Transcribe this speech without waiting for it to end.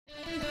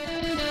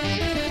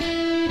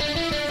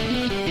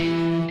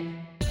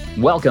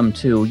Welcome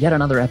to yet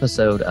another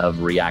episode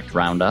of React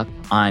Roundup.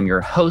 I'm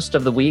your host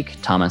of the week,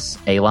 Thomas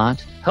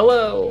Alott.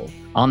 Hello!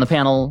 On the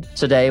panel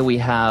today, we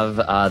have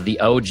the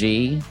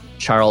OG,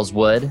 Charles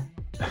Wood.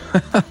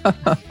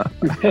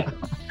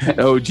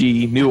 OG,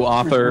 new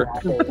author.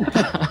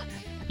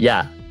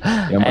 Yeah.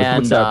 My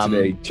book's out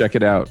today. Check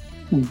it out.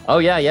 Oh,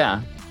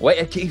 yeah.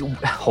 Wait,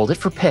 hold it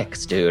for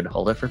picks, dude.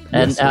 Hold it for...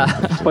 And,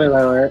 spoiler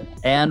alert.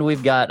 And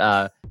we've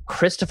got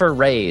Christopher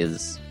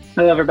Reyes.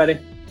 Hello, everybody.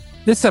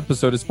 This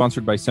episode is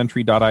sponsored by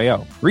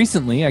Sentry.io.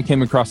 Recently, I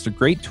came across a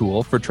great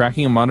tool for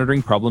tracking and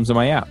monitoring problems in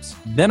my apps.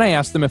 Then I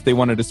asked them if they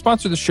wanted to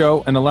sponsor the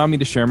show and allow me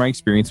to share my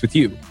experience with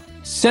you.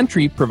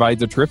 Sentry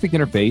provides a terrific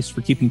interface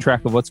for keeping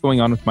track of what's going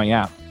on with my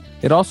app.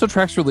 It also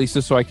tracks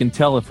releases so I can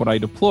tell if what I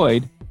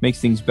deployed makes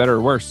things better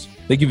or worse.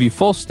 They give you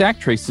full stack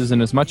traces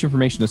and as much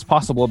information as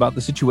possible about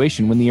the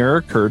situation when the error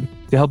occurred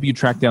to help you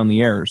track down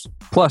the errors.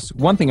 Plus,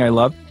 one thing I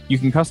love, you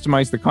can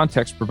customize the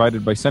context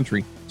provided by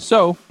Sentry.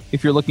 So,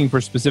 if you're looking for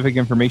specific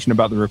information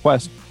about the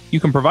request, you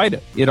can provide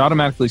it. It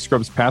automatically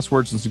scrubs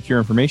passwords and secure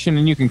information,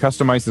 and you can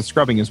customize the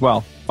scrubbing as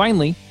well.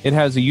 Finally, it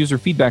has a user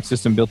feedback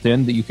system built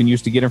in that you can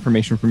use to get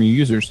information from your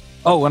users.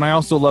 Oh, and I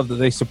also love that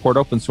they support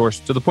open source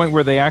to the point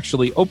where they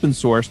actually open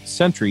sourced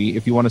Sentry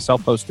if you want to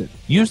self-host it.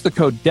 Use the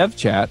code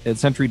DevChat at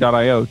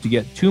Sentry.io to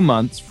get 2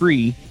 months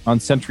free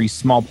on Sentry's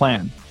small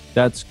plan.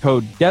 That's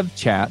code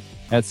DevChat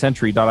at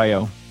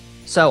Sentry.io.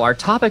 So our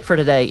topic for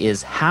today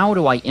is how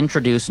do I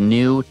introduce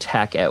new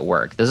tech at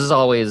work? This is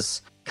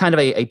always kind of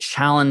a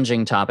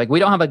challenging topic. We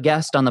don't have a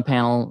guest on the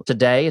panel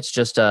today. It's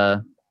just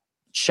a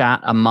chat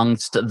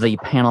amongst the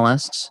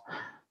panelists.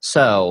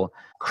 So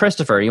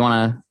Christopher, you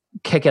want to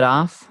kick it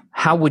off?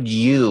 How would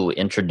you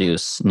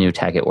introduce new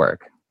tech at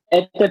work?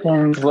 It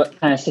depends what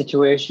kind of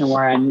situation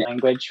we're in,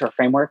 language or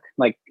framework.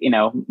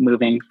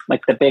 Moving,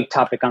 like the big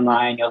topic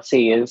online you'll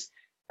see is,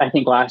 I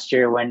think last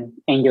year when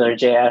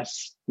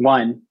AngularJS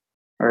 1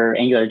 or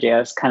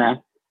AngularJS kind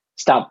of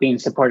stopped being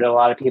supported, a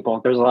lot of people,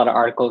 there's a lot of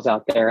articles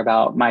out there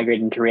about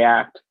migrating to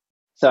React.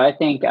 So I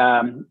think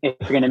if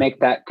you're going to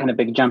make that kind of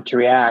big jump to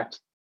React,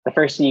 the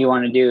first thing you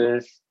want to do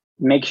is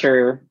make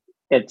sure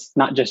it's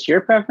not just your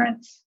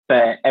preference,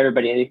 but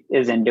everybody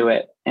is into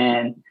it.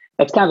 And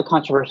that's kind of a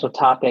controversial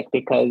topic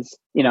because,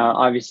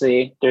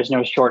 obviously there's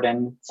no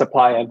shortened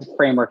supply of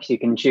frameworks you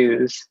can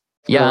choose.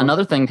 Yeah,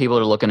 another thing people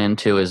are looking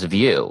into is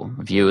Vue.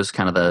 Vue is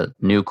kind of the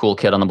new cool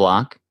kid on the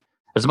block.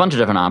 There's a bunch of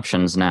different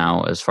options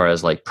now as far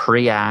as like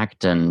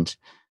Preact, and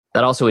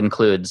that also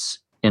includes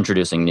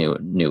introducing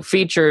new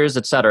features,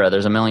 et cetera.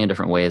 There's a million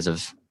different ways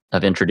of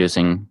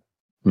introducing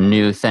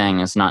new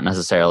things, not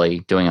necessarily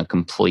doing a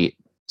complete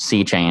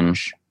sea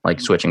change,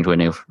 like switching to a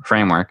new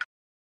framework.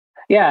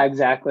 Yeah,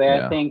 exactly.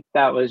 Yeah. I think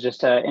that was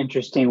just an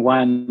interesting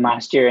one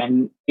last year.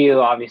 And Vue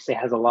obviously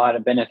has a lot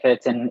of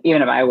benefits. And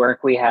even at my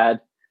work,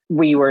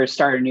 we were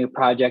starting a new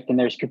project and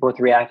there's people with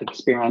React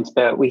experience,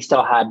 but we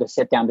still had to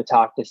sit down to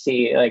talk to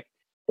see, like,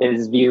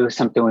 is Vue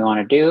something we want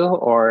to do?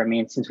 Or,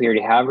 since we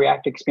already have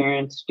React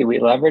experience, do we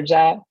leverage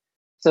that?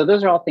 So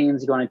those are all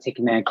things you want to take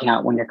into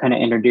account when you're kind of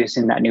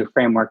introducing that new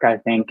framework, I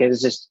think, is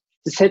just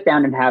to sit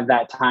down and have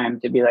that time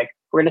to be like,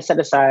 we're going to set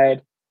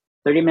aside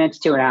 30 minutes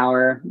to an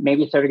hour,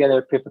 maybe throw together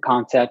a proof of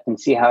concept and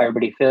see how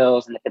everybody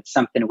feels and if it's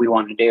something we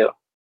want to do.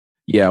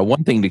 Yeah,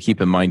 one thing to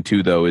keep in mind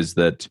too, though, is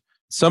that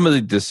some of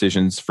the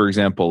decisions, for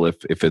example,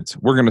 if it's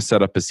we're going to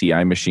set up a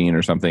CI machine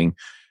or something,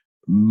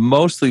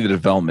 mostly the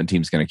development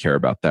team's going to care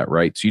about that,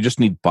 right? So you just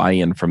need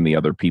buy-in from the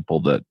other people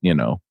that,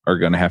 are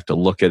going to have to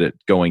look at it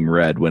going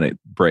red when it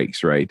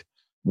breaks, right?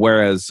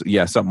 Whereas,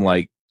 something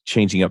like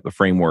changing up the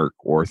framework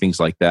or things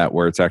like that,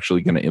 where it's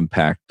actually going to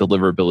impact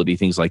deliverability,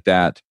 things like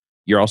that,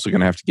 you're also going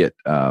to have to get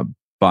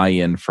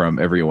buy-in from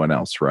everyone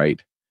else,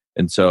 right?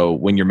 And so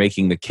when you're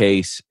making the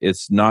case,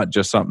 it's not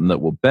just something that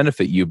will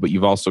benefit you, but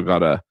you've also got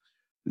to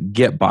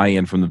get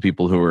buy-in from the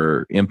people who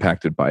are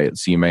impacted by it.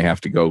 So you may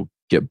have to go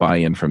get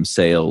buy-in from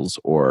sales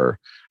or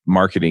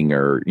marketing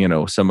or,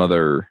 some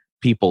other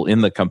people in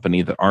the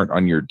company that aren't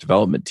on your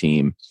development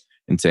team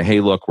and say,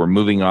 hey, look, we're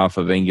moving off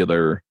of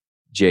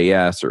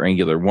AngularJS or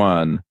Angular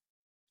 1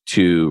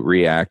 to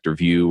React or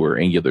Vue or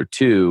Angular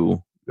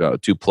 2,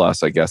 2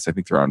 plus, I guess. I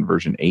think they're on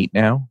version 8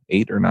 now,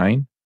 8 or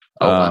 9.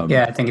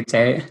 Yeah, I think it's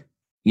 8.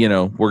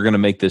 We're going to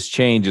make this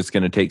change. It's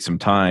going to take some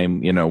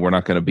time. We're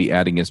not going to be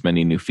adding as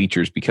many new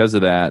features because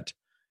of that.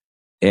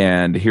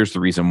 And here's the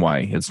reason why.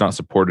 It's not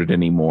supported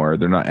anymore.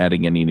 They're not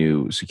adding any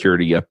new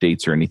security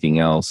updates or anything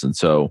else. And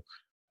so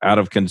out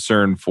of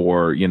concern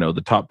for,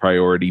 the top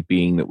priority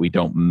being that we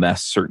don't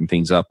mess certain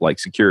things up like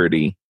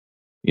security,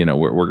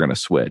 we're going to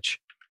switch.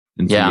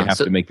 And so you have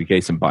to make the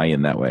case and buy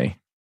in that way.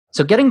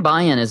 So getting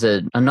buy-in is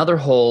another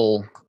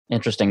whole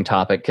interesting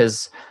topic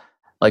because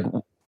like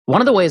one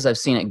of the ways I've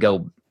seen it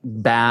go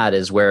bad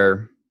is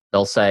where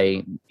they'll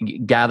say,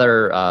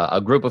 gather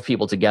a group of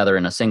people together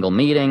in a single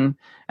meeting.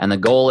 And the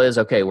goal is,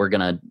 okay, we're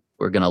gonna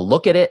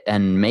look at it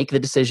and make the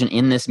decision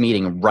in this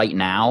meeting right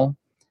now.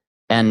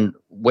 And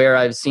where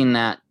I've seen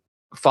that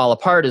fall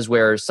apart is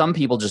where some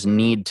people just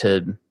need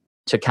to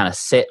kind of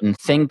sit and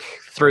think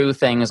through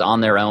things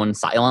on their own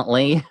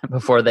silently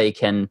before they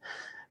can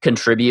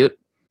contribute.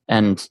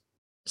 And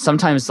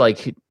sometimes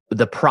like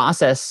the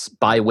process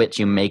by which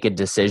you make a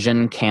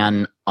decision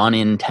can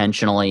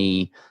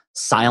unintentionally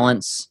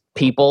silence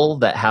people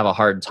that have a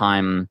hard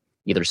time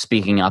either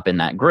speaking up in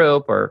that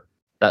group or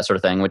that sort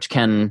of thing, which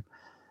can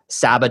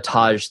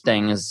sabotage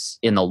things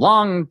in the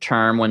long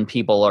term when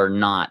people are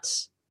not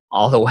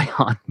all the way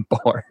on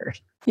board.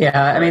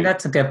 Yeah, I mean,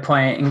 that's a good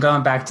point. And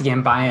going back to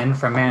getting buy-in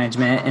from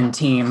management and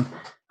team,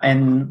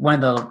 and one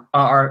of the,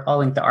 I'll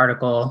link the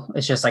article,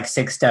 it's just like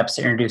 6 steps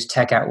to introduce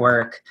tech at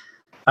work.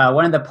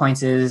 One of the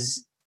points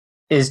is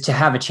to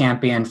have a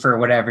champion for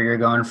whatever you're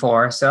going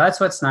for. So that's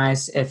what's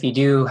nice if you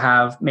do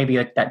have maybe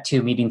like that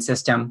 2 meeting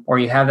system, or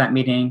you have that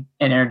meeting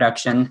and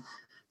introduction,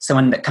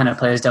 someone that kind of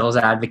plays devil's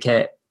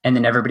advocate, and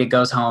then everybody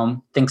goes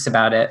home, thinks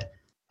about it,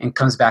 and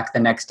comes back the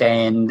next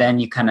day. And then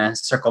you kind of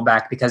circle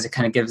back, because it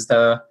kind of gives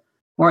the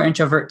more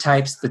introvert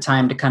types the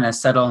time to kind of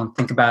settle and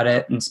think about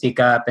it and speak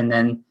up. And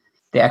then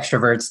the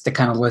extroverts to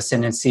kind of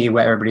listen and see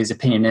what everybody's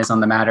opinion is on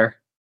the matter.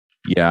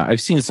 Yeah,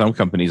 I've seen some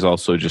companies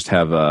also just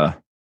have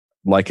a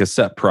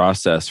set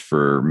process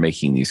for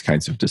making these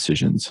kinds of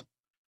decisions.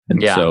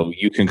 And so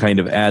you can kind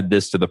of add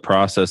this to the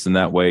process, and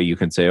that way you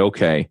can say,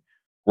 okay,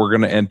 we're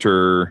going to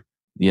enter,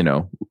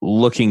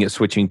 looking at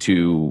switching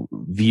to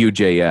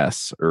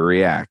Vue.js or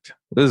React.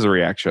 This is a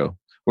React show.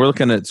 We're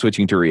looking at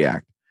switching to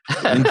React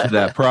into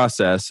that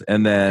process,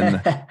 and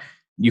then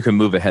you can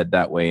move ahead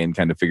that way and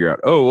kind of figure out,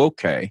 oh,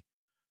 okay,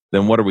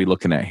 then what are we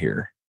looking at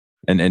here?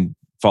 And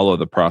follow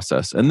the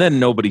process. And then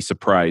nobody's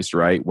surprised,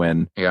 right?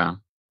 When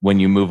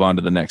you move on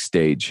to the next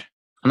stage.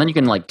 And then you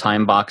can like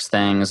time box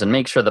things and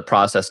make sure the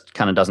process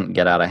kind of doesn't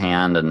get out of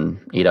hand and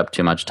eat up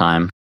too much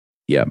time.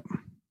 Yep.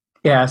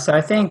 Yeah, so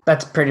I think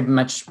that's pretty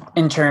much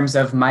in terms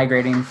of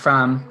migrating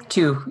from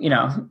to,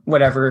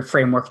 whatever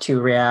framework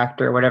to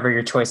React or whatever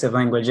your choice of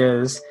language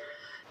is.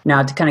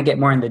 Now, to kind of get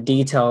more into the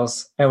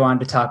details, I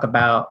wanted to talk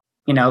about,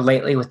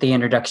 lately with the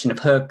introduction of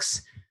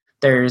hooks,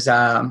 there's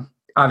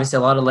obviously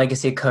a lot of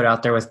legacy code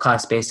out there with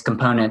class-based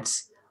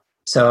components.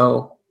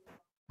 So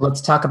let's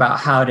talk about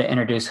how to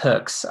introduce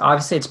hooks.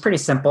 Obviously, it's pretty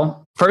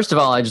simple. First of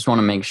all, I just want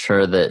to make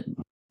sure that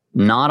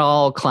not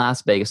all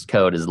class-based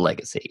code is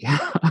legacy.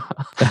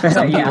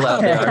 Some people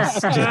out there are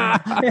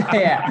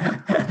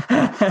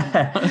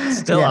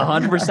still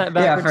 100%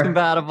 backwards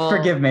compatible.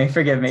 Forgive me.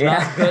 It's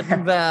not good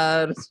and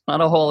bad. It's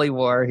not a holy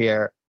war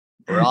here.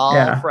 We're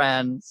all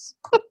friends.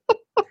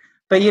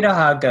 But you know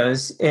how it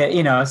goes.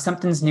 If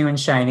something's new and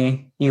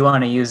shiny, you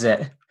want to use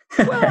it.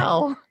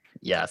 Well,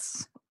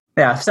 yes.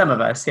 Yeah, some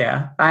of us,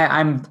 yeah.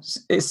 I'm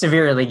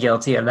severely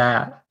guilty of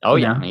that. Oh,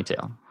 yeah, me too.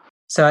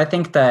 So I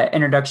think the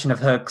introduction of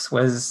hooks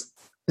was,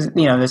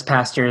 this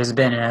past year has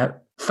been a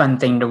fun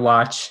thing to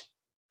watch.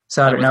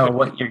 So I don't know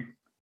what your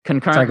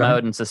concurrent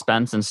mode and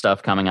suspense and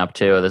stuff coming up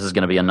too. This is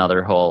going to be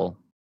another whole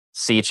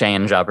sea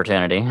change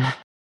opportunity.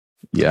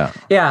 Yeah.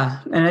 Yeah.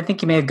 And I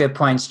think you made good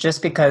points.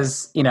 Just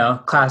because,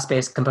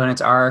 class-based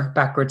components are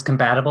backwards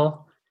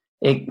compatible,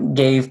 it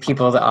gave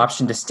people the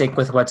option to stick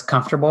with what's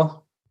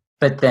comfortable.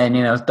 But then,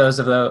 those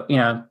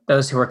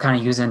who are kind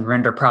of using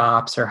render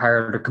props or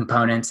higher order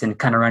components and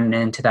kind of running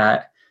into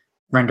that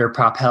render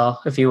prop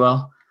hell, if you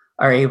will,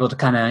 are able to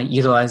kind of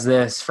utilize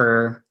this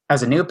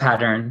as a new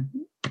pattern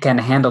to kind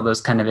of handle those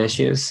kind of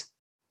issues.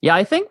 Yeah,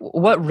 I think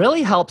what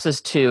really helps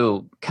is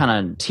to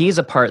kind of tease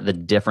apart the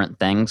different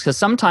things. Because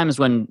sometimes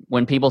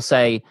when people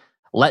say,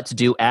 let's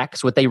do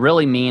X, what they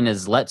really mean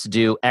is let's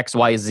do X,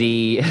 Y,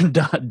 Z,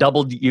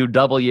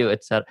 WW,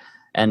 etc.,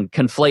 and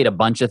conflate a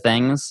bunch of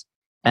things.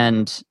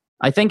 And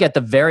I think at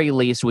the very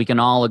least, we can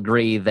all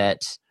agree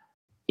that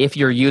if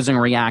you're using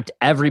React,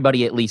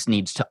 everybody at least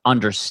needs to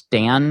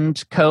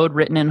understand code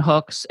written in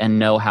hooks and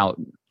know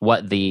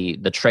what the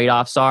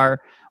trade-offs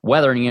are,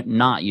 whether or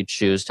not you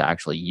choose to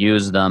actually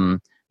use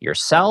them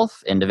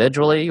yourself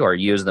individually or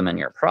use them in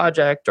your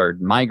project or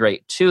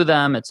migrate to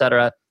them,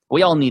 etc.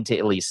 We all need to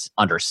at least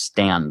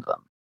understand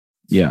them.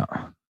 Yeah.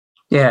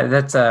 Yeah,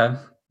 that's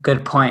a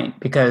good point,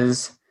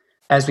 because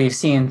as we've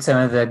seen, some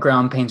of the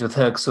growing pains with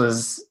hooks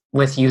was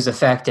with use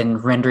effect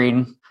and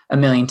rendering a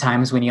million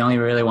times when you only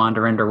really wanted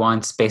to render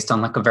once based on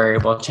like a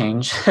variable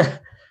change.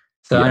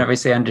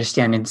 Obviously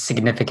understanding is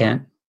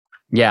significant.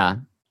 Yeah.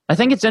 I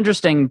think it's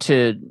interesting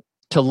to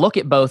look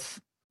at both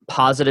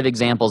positive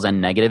examples and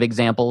negative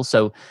examples.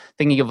 So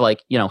thinking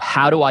of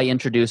how do I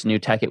introduce new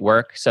tech at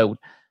work? So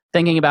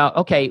thinking about,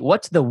 okay,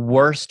 what's the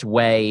worst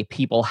way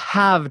people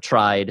have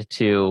tried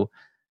to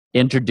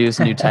introduce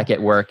new tech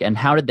at work, and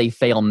how did they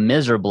fail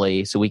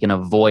miserably so we can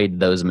avoid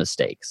those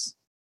mistakes?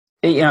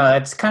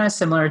 It's kind of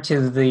similar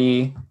to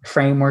the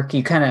framework.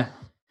 You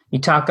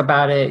talk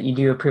about it, you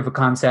do a proof of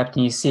concept,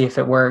 and you see if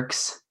it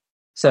works.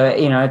 So,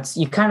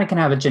 you kind of can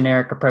have a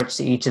generic approach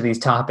to each of these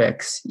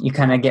topics. You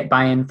kind of get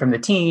buy-in from the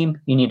team,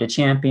 you need a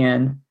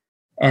champion,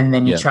 and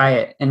then you try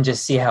it and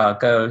just see how it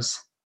goes.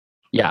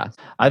 Yeah.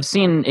 I've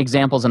seen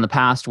examples in the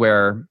past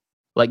where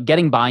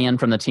getting buy-in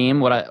from the team,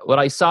 what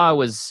I saw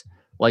was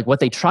what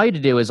they tried to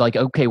do is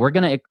okay, we're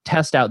going to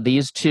test out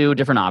these 2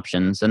 different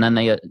options. And then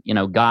they,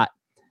 got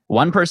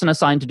one person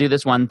assigned to do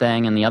this one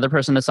thing and the other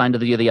person assigned to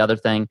do the other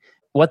thing.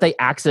 what they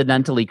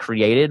accidentally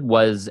created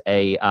was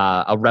a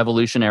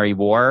revolutionary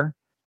war.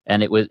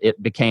 And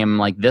it became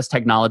like this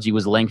technology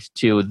was linked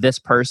to this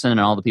person and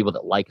all the people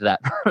that liked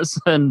that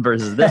person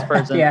versus this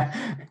person.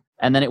 Yeah.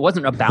 And then it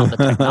wasn't about the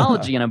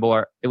technology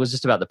anymore. It was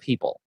just about the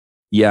people.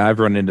 Yeah, I've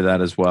run into that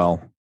as well.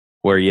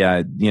 Where,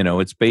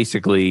 it's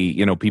basically,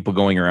 people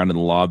going around and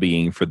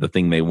lobbying for the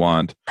thing they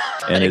want.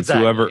 And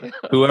Exactly.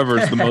 it's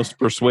whoever's the most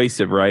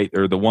persuasive, right?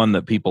 Or the one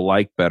that people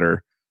like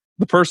better.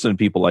 The person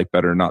people like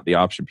better, not the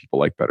option people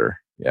like better.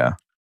 Yeah.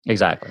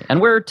 Exactly.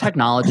 And we're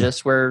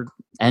technologists, we're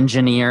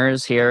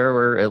engineers here,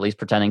 we're at least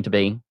pretending to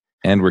be.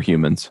 And we're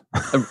humans.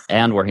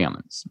 And we're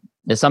humans.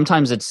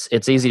 Sometimes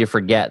it's easy to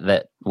forget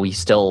that we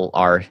still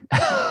are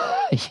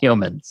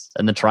humans,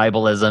 and the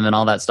tribalism and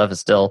all that stuff is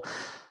still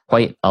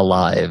quite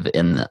alive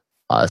in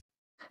us.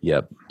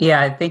 Yep.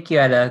 Yeah, I think you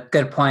had a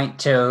good point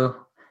too.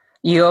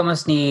 You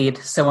almost need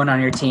someone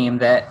on your team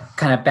that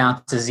kind of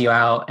bounces you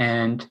out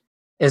and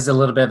is a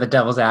little bit of a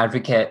devil's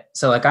advocate.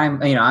 So like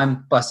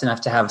I'm blessed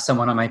enough to have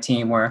someone on my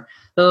team where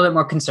a little bit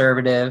more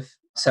conservative.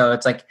 So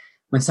it's like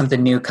when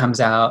something new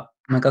comes out,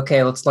 I'm like,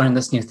 okay, let's learn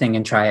this new thing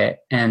and try it.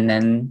 And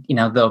then,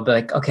 they'll be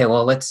like, okay,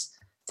 well, let's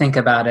think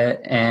about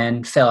it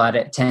and fail at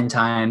it 10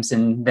 times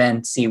and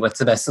then see what's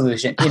the best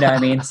solution. You know what I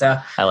mean? So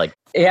I like,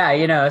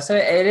 yeah, so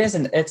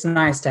it's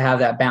nice to have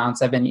that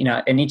balance. I've been,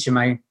 in each of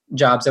my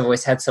jobs, I've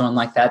always had someone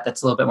like that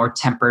that's a little bit more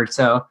tempered.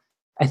 So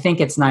I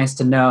think it's nice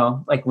to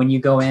know, like when you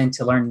go in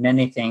to learn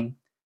anything,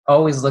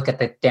 always look at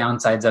the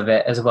downsides of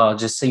it as well,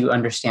 just so you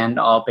understand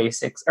all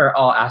basics or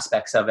all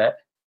aspects of it.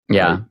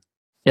 Yeah.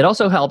 It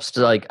also helps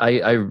to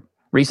I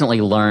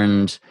recently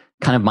learned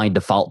kind of my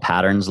default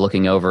patterns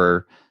looking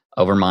over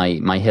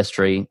my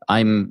history.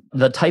 I'm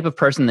the type of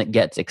person that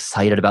gets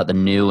excited about the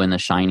new and the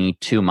shiny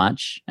too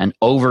much and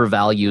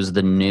overvalues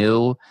the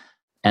new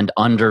and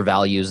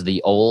undervalues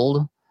the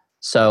old.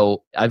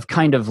 So I've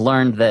kind of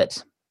learned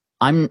that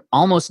I'm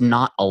almost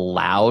not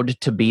allowed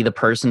to be the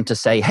person to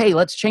say, hey,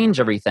 let's change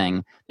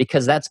everything,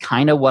 because that's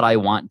kind of what I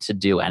want to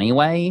do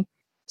anyway.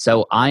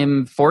 So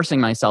I'm forcing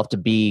myself to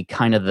be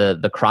kind of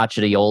the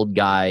crotchety old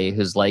guy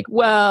who's like,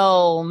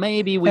 well,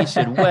 maybe we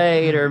should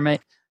wait, or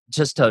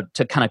just to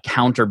kind of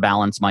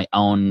counterbalance my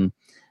own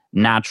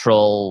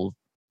natural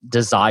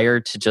desire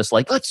to just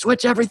like, let's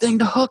switch everything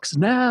to hooks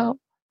now.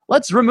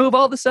 Let's remove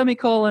all the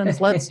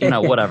semicolons. Let's,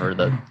 whatever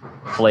the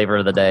flavor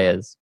of the day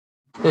is.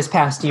 This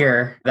past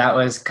year, that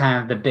was kind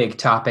of the big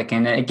topic,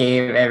 and it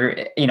gave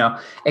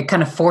it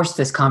kind of forced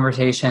this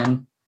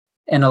conversation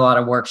in a lot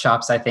of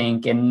workshops, I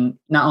think. And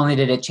not only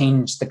did it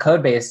change the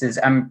code bases,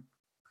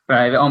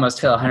 I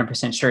almost feel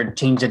 100% sure it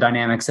changed the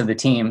dynamics of the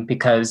team,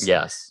 because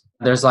yes,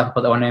 there's a lot of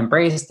people that want to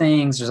embrace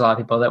things. There's a lot of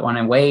people that want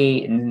to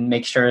wait and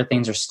make sure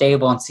things are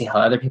stable and see how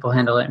other people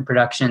handle it in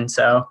production.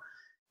 So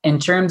in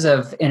terms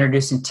of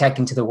introducing tech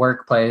into the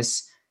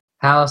workplace,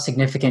 how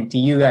significant do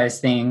you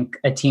guys think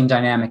a team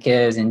dynamic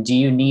is? And do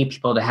you need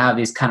people to have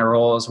these kind of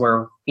roles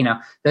where,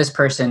 this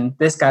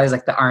guy is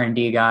like the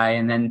R&D guy,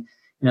 and then,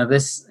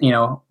 this,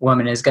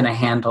 woman is going to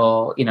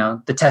handle,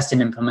 the test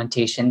and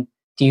implementation.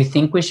 Do you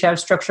think we should have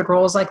structured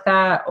roles like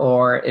that?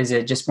 Or is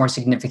it just more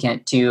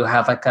significant to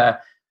have like a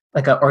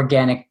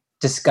organic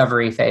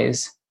discovery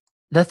phase?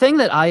 The thing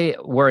that I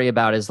worry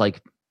about is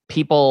like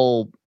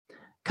people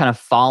kind of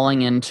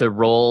falling into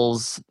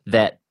roles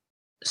that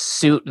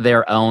suit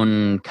their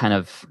own kind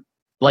of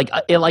like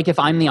if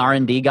I'm the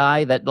R&D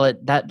guy, that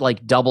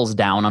like doubles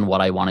down on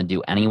what I want to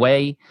do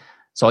anyway.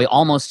 So I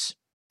almost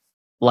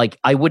like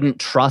I wouldn't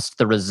trust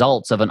the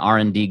results of an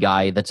R&D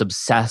guy that's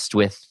obsessed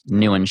with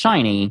new and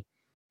shiny,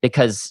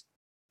 because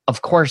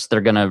of course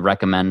they're going to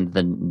recommend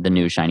the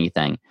new shiny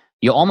thing.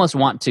 You almost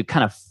want to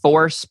kind of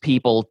force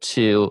people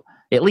to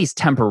at least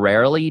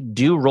temporarily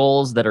do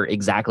roles that are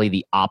exactly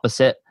the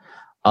opposite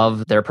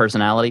of their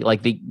personality.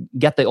 Like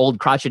get the old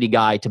crotchety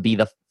guy to be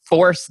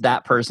force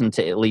that person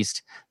to at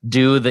least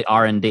do the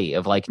R&D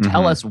of like,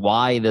 tell us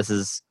why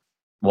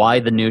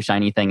the new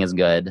shiny thing is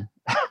good.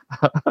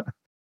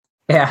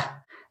 Yeah.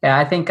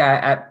 I think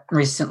I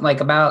recently, like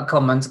about a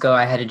couple months ago,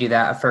 I had to do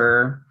that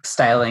for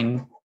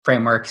styling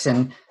frameworks,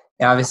 and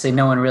obviously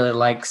no one really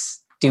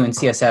likes doing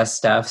CSS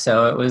stuff,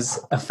 so it was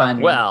a fun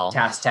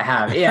task to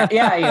have.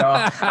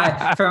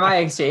 From my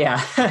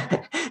experience,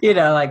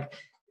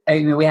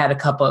 we had a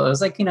couple. It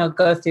was like,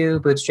 go through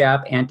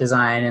Bootstrap, Ant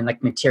Design, and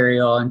like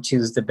material, and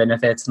choose the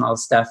benefits and all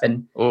this stuff.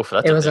 And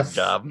it was a big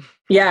job.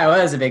 Yeah,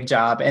 it was a big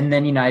job. And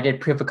then I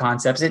did proof of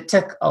concepts. It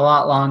took a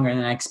lot longer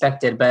than I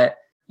expected, but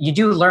you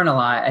do learn a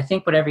lot. I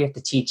think whenever you have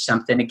to teach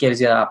something, it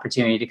gives you the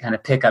opportunity to kind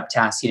of pick up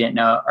tasks you didn't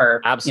know,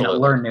 or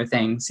learn new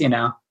things.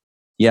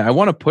 Yeah, I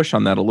want to push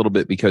on that a little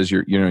bit, because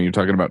you're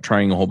talking about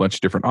trying a whole bunch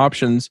of different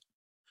options,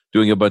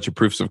 doing a bunch of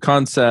proofs of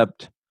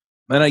concept.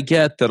 And I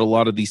get that a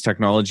lot of these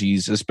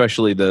technologies,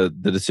 especially the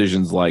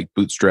decisions like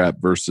Bootstrap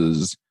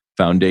versus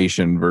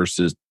Foundation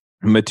versus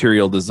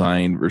material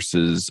design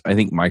versus, I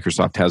think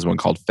Microsoft has one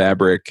called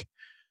Fabric.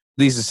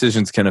 These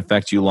decisions can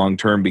affect you long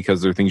term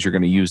because they're things you're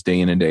going to use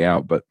day in and day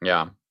out. But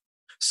yeah,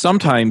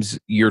 sometimes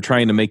you're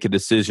trying to make a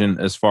decision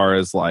as far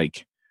as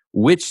like,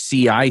 which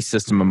CI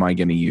system am I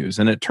going to use?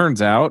 And it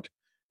turns out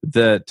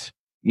that,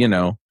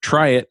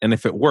 try it. And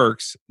if it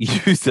works,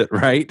 use it,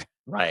 right?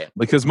 Right.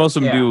 Because most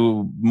of them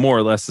do more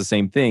or less the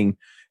same thing.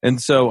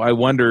 And so I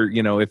wonder,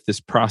 if this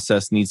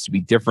process needs to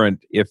be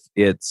different, if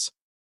it's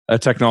a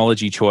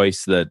technology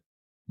choice that,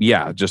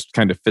 just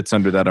kind of fits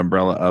under that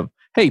umbrella of,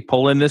 hey,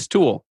 pull in this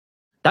tool.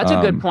 That's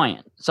a good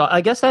point. So I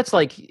guess that's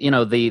like,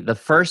 the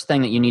first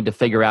thing that you need to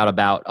figure out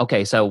about,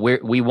 okay, so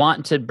we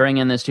want to bring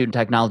in this student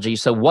technology.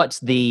 So what's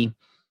the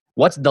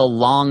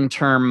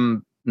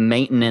long-term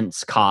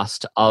maintenance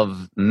cost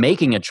of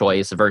making a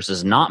choice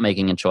versus not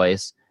making a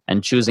choice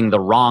and choosing the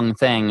wrong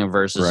thing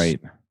versus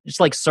just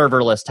like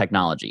serverless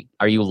technology?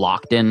 Are you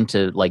locked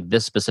into like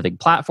this specific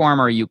platform,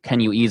 or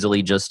can you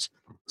easily just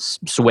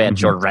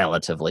switch or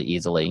relatively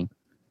easily?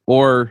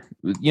 Or,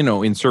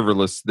 in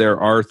serverless, there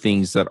are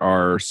things that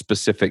are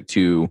specific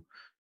to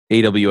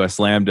AWS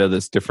Lambda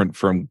that's different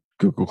from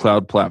Google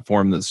Cloud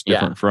Platform, that's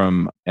different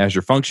from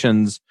Azure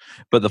Functions.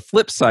 But the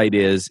flip side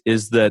is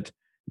that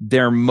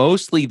they're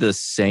mostly the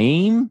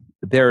same.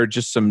 There are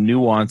just some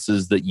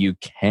nuances that you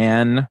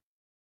can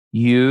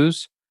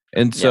use.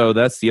 And so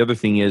that's the other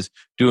thing, is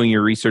doing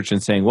your research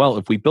and saying, well,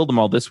 if we build them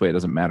all this way, it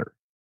doesn't matter.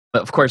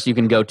 But of course, you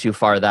can go too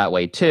far that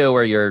way too,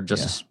 where you're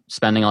just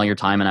spending all your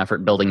time and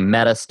effort building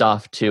meta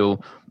stuff to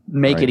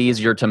make it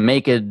easier to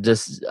make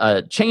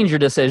change your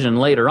decision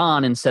later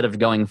on, instead of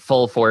going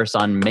full force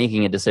on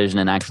making a decision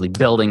and actually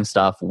building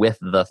stuff with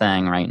the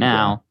thing right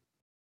now.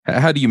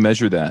 How do you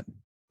measure that?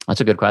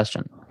 That's a good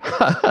question.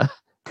 How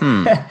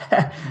do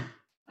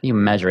you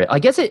measure it? I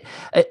guess it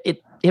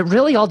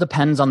really all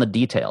depends on the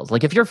details.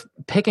 Like if you're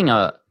picking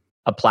a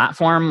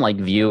platform like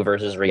Vue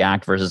versus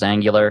React versus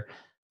Angular,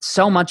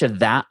 so much of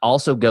that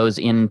also goes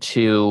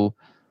into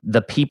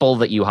the people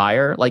that you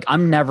hire. Like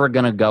I'm never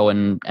going to go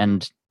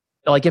and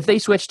like if they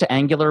switch to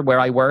Angular where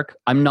I work,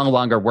 I'm no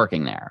longer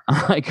working there.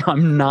 Like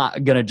I'm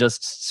not going to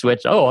just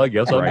switch. Oh, I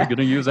guess I'm going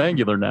to use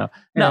Angular now.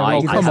 No,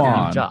 I have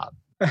a new job.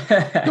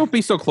 Don't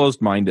be so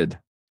closed-minded.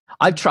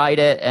 I've tried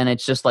it, and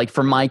it's just like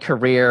for my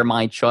career,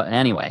 my choice.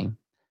 Anyway,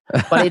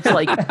 but it's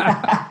like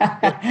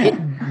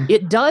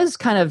it does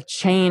kind of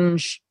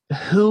change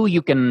who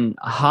you can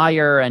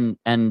hire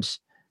and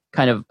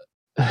kind of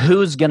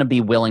who's going to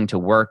be willing to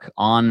work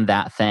on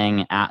that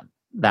thing at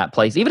that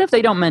place. Even if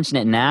they don't mention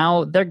it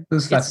now,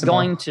 it's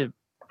going to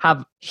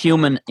have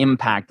human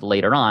impact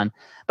later on.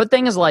 But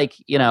things like,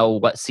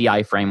 what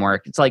CI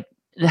framework, it's like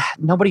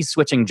nobody's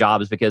switching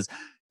jobs because,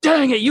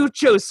 dang it, you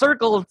chose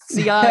Circle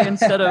CI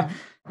instead of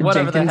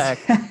whatever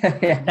Jenkins. the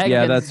heck.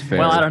 Yeah, that's fair.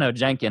 Well, I don't know.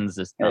 Jenkins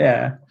is...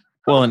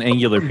 Well, and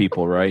Angular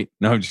people, right?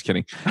 No, I'm just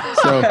kidding.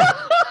 So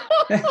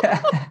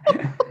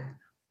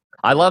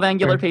I love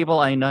Angular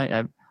people. I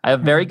know... I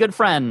have very good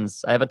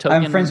friends. I have a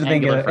token. I'm friends with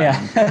Angular.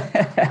 friend.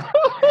 Yeah.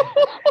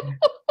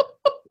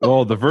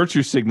 Oh, the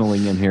virtue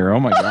signaling in here. Oh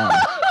my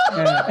god.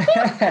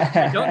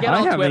 Don't get on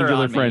I have Twitter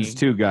Angular on me. friends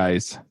too,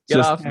 guys. Get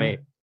off me.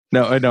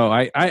 No.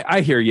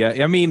 I hear you.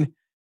 I mean,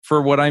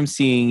 for what I'm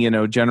seeing,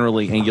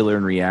 generally Angular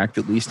and React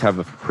at least have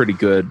a pretty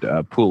good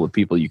pool of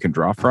people you can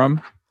draw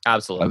from.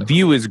 Absolutely.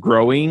 Vue is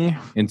growing,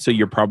 and so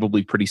you're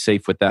probably pretty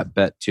safe with that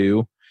bet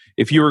too.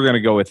 If you were going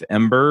to go with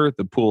Ember,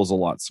 the pool's a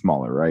lot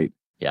smaller, right?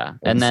 Yeah,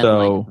 and then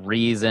like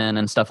Reason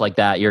and stuff like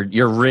that,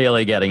 you're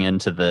really getting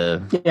into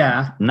the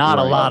not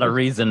a lot of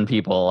Reason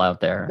people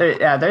out there.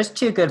 There's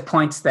two good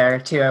points there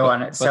too.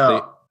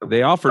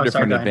 They offer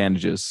different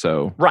advantages,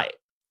 so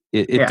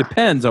it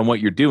depends on what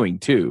you're doing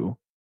too.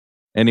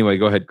 Anyway,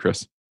 go ahead,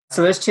 Chris.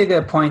 So there's two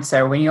good points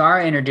there. When you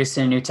are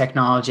introducing a new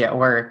technology at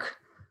work,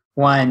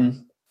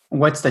 one,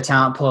 what's the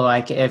talent pool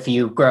like if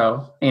you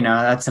grow?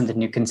 That's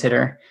something you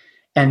consider,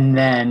 and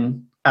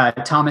then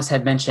Thomas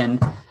had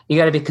mentioned you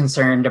got to be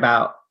concerned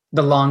about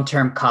the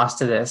long-term cost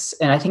of this.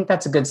 And I think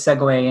that's a good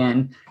segue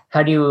in.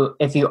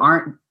 If you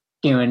aren't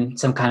doing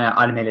some kind of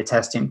automated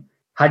testing,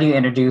 how do you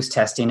introduce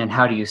testing and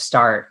how do you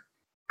start?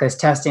 Because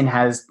testing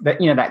has,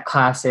 that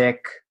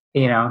classic,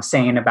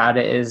 saying about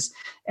it is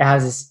it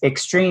has this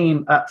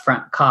extreme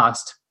upfront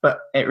cost,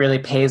 but it really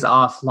pays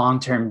off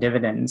long-term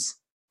dividends.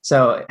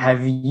 So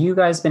have you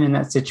guys been in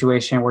that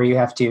situation where you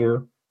have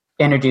to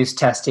introduce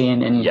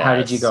testing, and how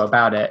did you go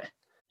about it?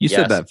 You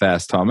said that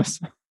fast,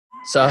 Thomas.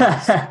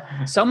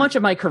 So much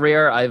of my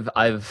career,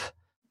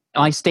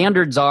 my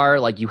standards are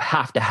like you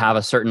have to have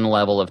a certain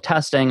level of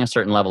testing, a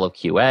certain level of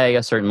QA,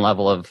 a certain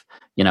level of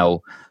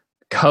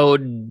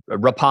code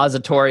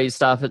repository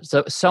stuff.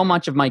 So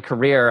much of my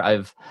career,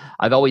 I've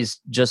always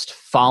just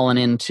fallen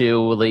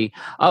into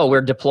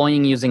we're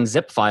deploying using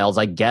zip files.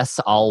 I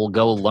guess I'll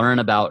go learn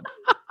about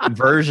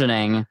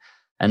versioning,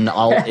 and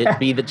I'll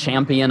be the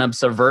champion of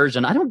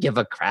Subversion. I don't give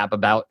a crap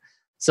about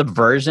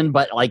Subversion,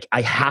 but like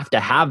I have to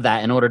have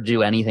that in order to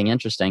do anything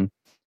interesting.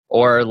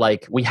 Or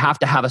like we have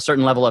to have a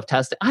certain level of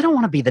testing. I don't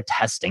want to be the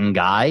testing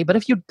guy, but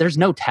if there's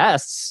no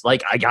tests,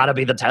 like I gotta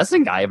be the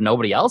testing guy if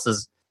nobody else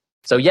is.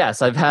 So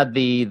yes, I've had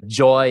the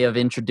joy of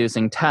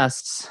introducing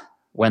tests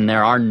when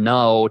there are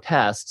no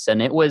tests, and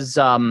it was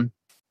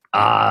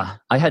I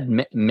had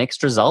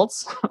mixed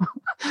results.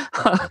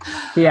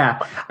 Yeah,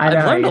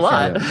 I've learned a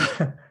lot.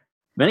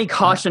 Many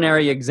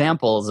cautionary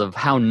examples of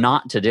how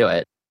not to do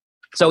it.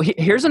 So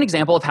here's an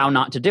example of how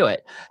not to do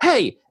it.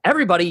 Hey,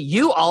 everybody,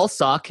 you all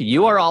suck.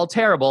 You are all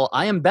terrible.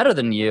 I am better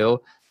than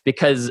you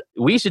because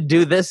we should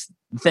do this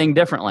thing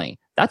differently.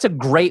 That's a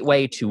great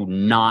way to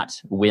not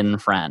win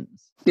friends.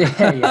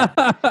 Yeah.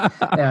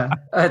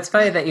 It's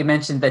funny that you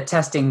mentioned the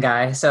testing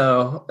guy.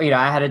 So,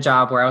 I had a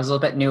job where I was a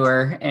little bit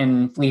newer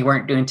and we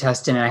weren't doing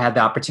testing, and I had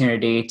the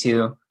opportunity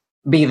to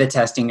be the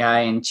testing guy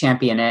and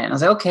champion it. And I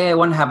was like, okay, I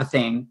want to have a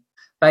thing.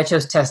 But I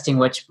chose testing,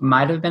 which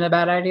might have been a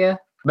bad idea.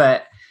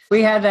 But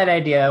we had that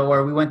idea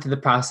where we went through the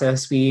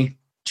process. We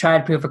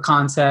tried proof of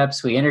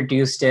concepts. We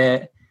introduced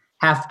it.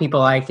 Half the people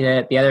liked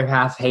it. The other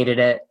half hated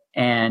it.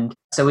 And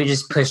so we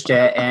just pushed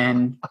it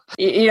and,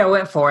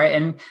 went for it.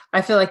 And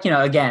I feel like,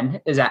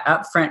 again, is that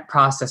upfront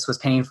process was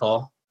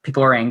painful.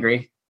 People were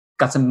angry,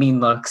 got some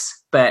mean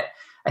looks. But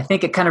I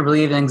think it kind of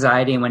relieved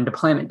anxiety. And when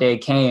deployment day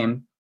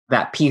came,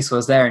 that piece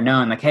was there,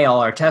 knowing like, hey,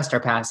 all our tests are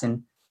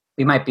passing.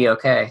 We might be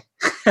okay.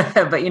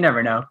 But you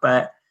never know.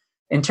 But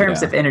in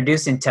terms of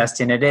introducing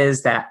testing, it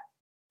is that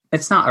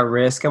it's not a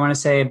risk, I want to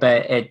say,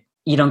 but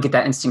you don't get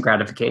that instant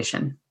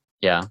gratification.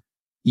 Yeah.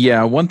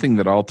 Yeah, one thing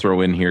that I'll throw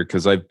in here,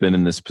 because I've been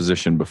in this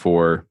position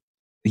before.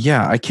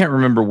 Yeah, I can't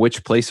remember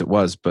which place it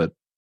was, but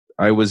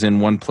I was in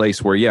one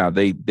place where,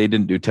 they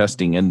didn't do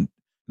testing, and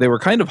they were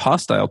kind of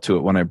hostile to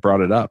it when I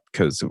brought it up,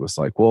 because it was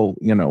like, well,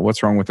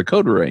 what's wrong with the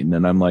code rewriting?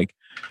 And I'm like,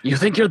 you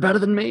think you're better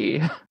than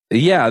me?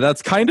 Yeah,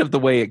 that's kind of the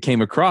way it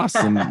came across.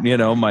 And,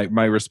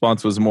 my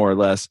response was more or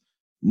less,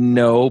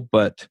 no,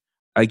 but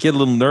I get a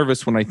little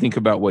nervous when I think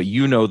about what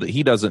you know that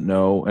he doesn't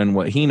know, and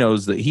what he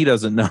knows that he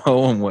doesn't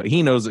know, and what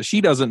he knows that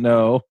she doesn't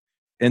know.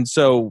 And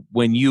so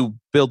when you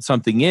build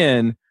something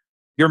in,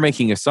 you're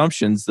making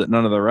assumptions that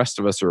none of the rest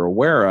of us are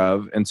aware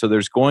of. And so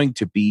there's going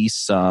to be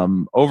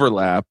some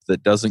overlap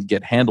that doesn't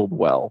get handled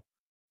well.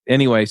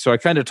 Anyway, so I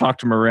kind of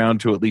talked him around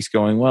to at least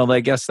going, well, I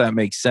guess that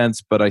makes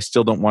sense, but I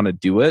still don't want to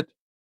do it.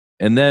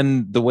 And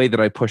then the way that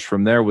I pushed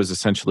from there was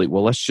essentially,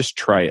 well, let's just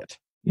try it.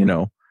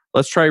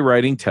 Let's try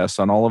writing tests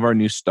on all of our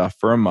new stuff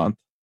for a month,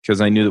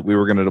 because I knew that we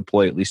were going to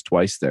deploy at least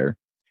twice there.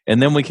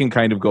 And then we can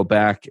kind of go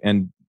back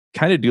and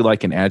kind of do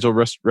like an agile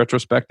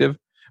retrospective.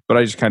 But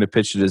I just kind of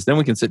pitched it as, then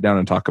we can sit down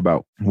and talk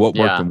about what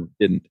worked and what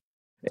didn't.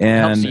 And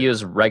it helps to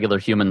use regular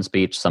human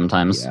speech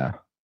sometimes. Yeah.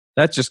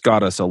 That just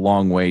got us a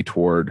long way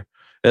toward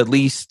at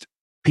least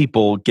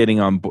people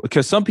getting on board.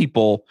 Because some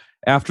people,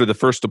 after the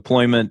first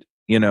deployment,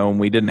 and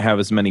we didn't have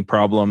as many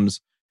problems,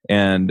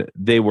 and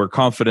they were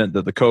confident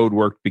that the code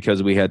worked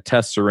because we had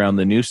tests around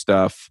the new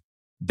stuff,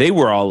 they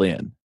were all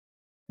in.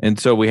 And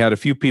so we had a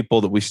few people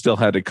that we still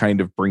had to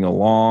kind of bring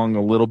along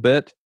a little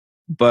bit,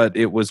 but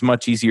it was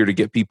much easier to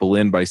get people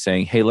in by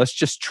saying, hey, let's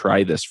just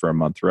try this for a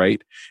month,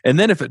 right? And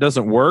then if it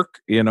doesn't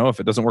work, if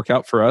it doesn't work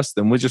out for us,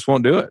 then we just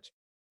won't do it.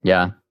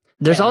 Yeah.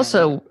 There's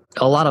also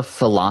a lot of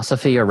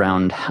philosophy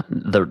around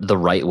the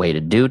right way to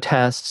do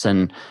tests,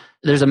 and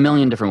there's a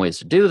million different ways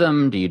to do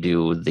them. Do you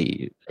do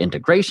the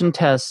integration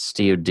tests?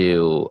 Do you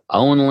do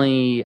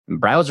only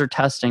browser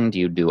testing? Do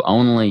you do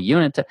only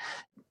unit testing?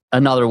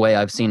 Another way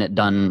I've seen it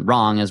done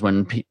wrong is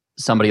when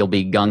somebody will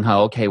be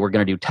gung-ho, okay, we're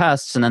going to do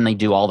tests, and then they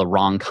do all the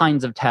wrong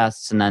kinds of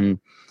tests, and then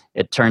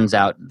it turns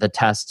out the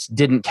tests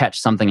didn't catch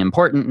something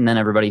important, and then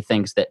everybody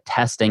thinks that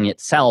testing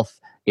itself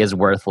is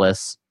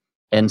worthless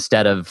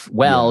instead of,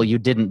 you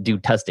didn't do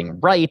testing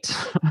right.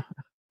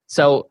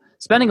 So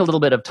spending a little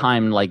bit of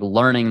time like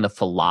learning the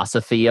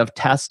philosophy of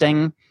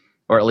testing,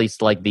 or at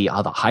least like the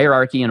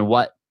hierarchy and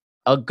what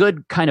a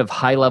good kind of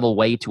high level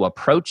way to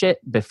approach it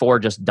before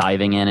just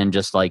diving in and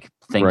just like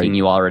thinking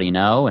you already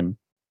know. And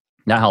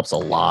that helps a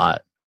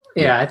lot.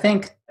 Yeah, I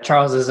think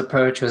Charles's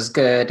approach was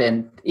good.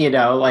 And,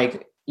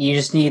 you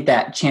just need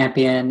that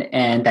champion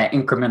and that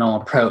incremental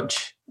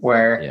approach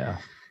where,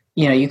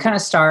 you kind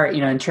of start,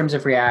 in terms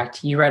of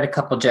React, you write a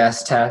couple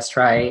Jest tests,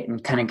 right?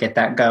 And kind of get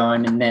that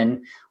going. And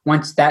then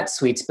once that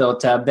suite's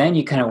built up, then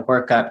you kind of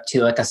work up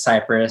to like a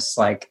Cypress,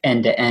 like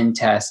end-to-end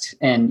test.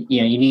 And,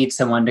 you need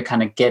someone to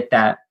kind of get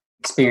that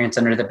experience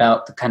under the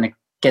belt to kind of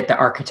get the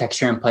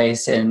architecture in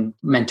place and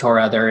mentor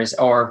others,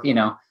 or,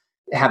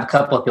 have a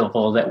couple of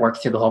people that work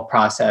through the whole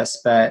process.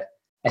 But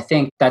I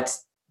think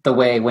that's the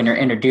way when you're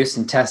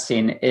introducing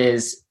testing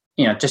is,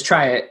 just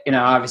try it.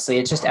 Obviously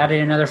it's just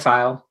adding another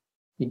file,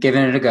 you're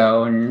giving it a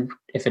go. And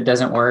if it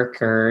doesn't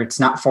work or it's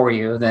not for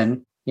you,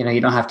 then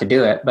you don't have to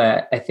do it.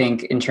 But I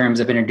think in terms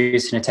of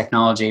introducing a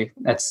technology,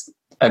 that's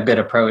a good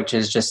approach,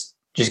 is just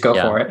go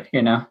for it,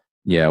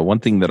 Yeah. One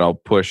thing that I'll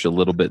push a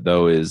little bit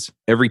though is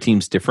every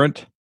team's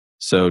different.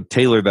 So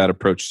tailor that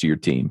approach to your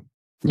team.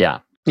 Yeah.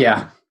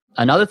 Yeah.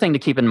 Another thing to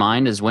keep in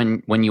mind is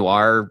when you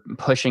are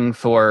pushing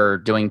for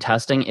doing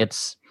testing,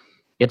 it's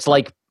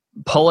like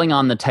pulling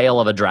on the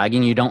tail of a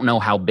dragon. You don't know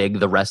how big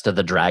the rest of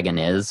the dragon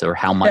is or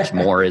how much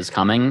more is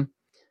coming.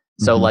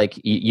 So like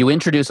you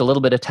introduce a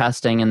little bit of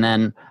testing and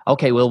then,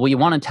 okay, well, we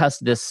want to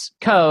test this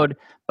code,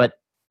 but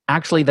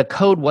actually the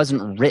code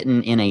wasn't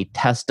written in a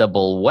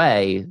testable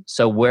way.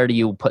 So where do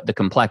you put the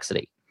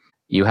complexity?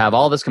 You have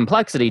all this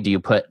complexity. Do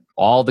you put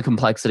all the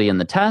complexity in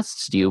the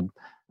tests? Do you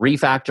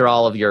refactor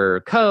all of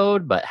your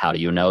code, but how do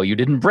you know you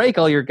didn't break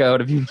all your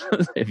code if you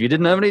if you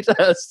didn't have any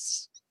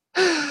tests?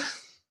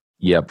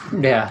 Yep.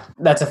 Yeah,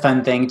 that's a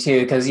fun thing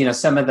too, because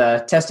some of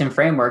the testing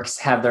frameworks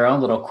have their own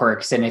little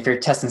quirks, and if you're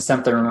testing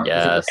something, if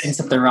you're getting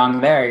something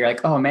wrong there, you're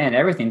like, oh man,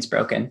 everything's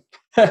broken.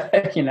 Yeah,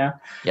 and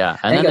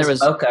I think then it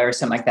was Mocha or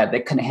something like that. They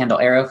couldn't handle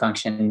arrow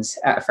functions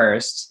at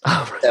first,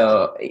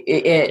 so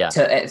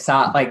it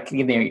thought like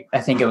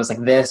I think it was like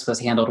this was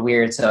handled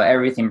weird, so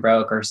everything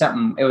broke or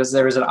something. There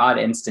was an odd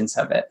instance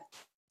of it.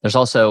 There's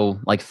also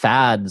like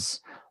fads,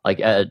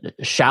 like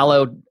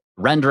shallow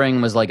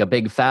rendering was like a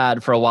big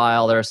fad for a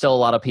while. There are still a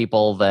lot of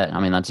people that,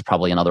 I mean, that's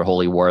probably another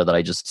holy war that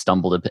I just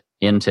stumbled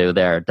into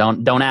there.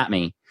 Don't at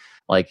me.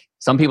 Like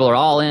some people are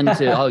all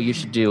into, oh, you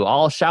should do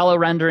all shallow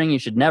rendering. You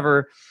should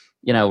never,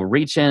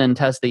 reach in and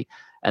test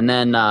and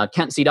then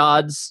Kent C.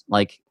 Dodds,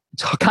 like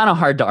it's kind of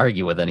hard to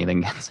argue with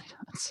anything Kent C.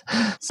 Dodds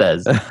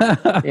says.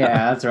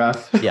 Yeah, that's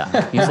rough.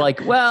 Yeah. He's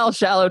like, well,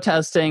 shallow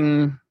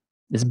testing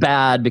is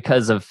bad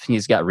because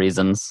he's got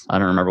reasons. I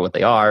don't remember what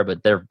they are,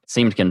 but they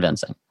seemed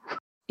convincing.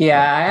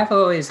 Yeah,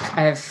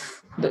 I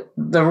have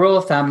the rule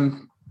of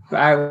thumb.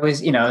 I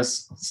always,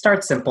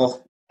 start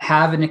simple,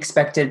 have an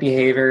expected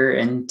behavior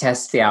and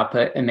test the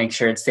output and make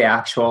sure it's the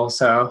actual.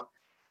 So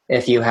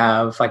if you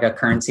have like a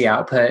currency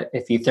output,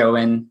 if you throw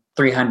in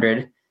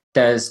 300,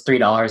 does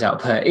 $3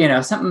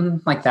 output,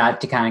 something like that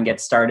to kind of get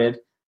started.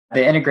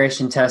 The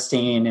integration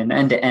testing and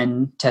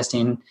end-to-end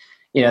testing,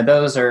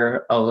 those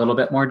are a little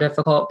bit more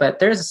difficult, but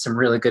there's some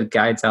really good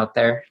guides out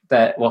there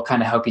that will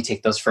kind of help you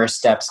take those first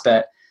steps.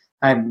 But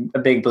I'm a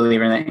big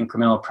believer in that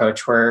incremental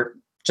approach where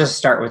just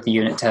start with the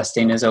unit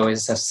testing is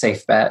always a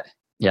safe bet.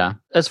 Yeah.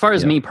 As far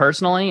as me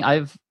personally,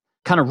 I've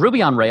kind of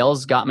Ruby on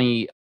Rails got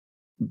me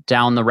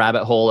down the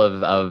rabbit hole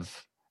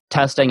of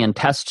testing and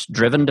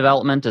test-driven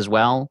development as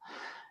well.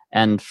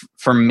 And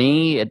for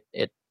me,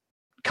 it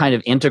kind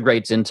of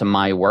integrates into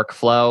my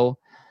workflow.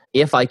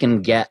 If I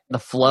can get the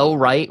flow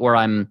right, where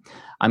I'm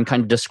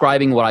kind of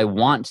describing what I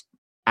want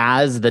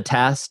as the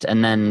test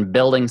and then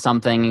building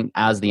something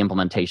as the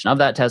implementation of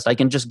that test, I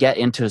can just get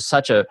into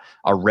such a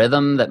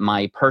rhythm that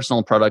my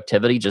personal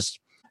productivity just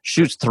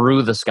shoots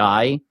through the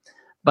sky.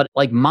 But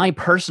like my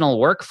personal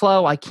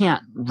workflow, I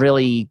can't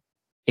really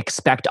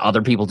expect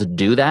other people to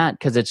do that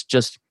because it's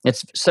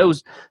so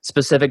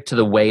specific to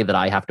the way that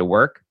I have to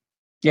work.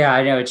 Yeah,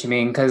 I know what you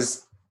mean.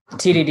 Because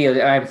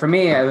TDD, for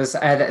me,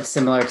 I had a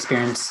similar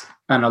experience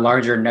on a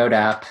larger Node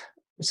app.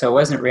 So it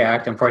wasn't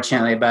React,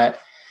 unfortunately, but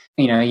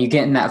you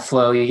get in that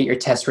flow, you get your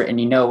test written,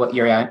 you know what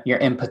your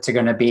inputs are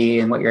going to be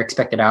and what your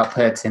expected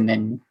outputs. And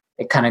then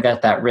it kind of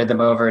got that rhythm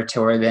over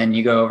to where then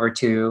you go over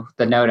to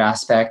the Node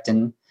aspect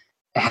and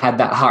had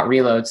that hot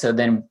reload. So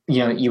then,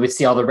 you would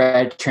see all the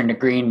red turn to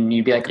green and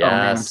you'd be like, oh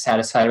man, I'm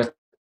satisfied with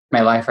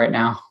my life right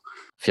now.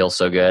 Feels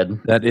so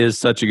good. That is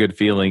such a good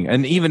feeling.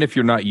 And even if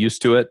you're not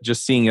used to it,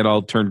 just seeing it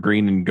all turn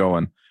green and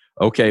going,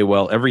 okay,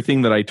 well,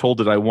 everything that I told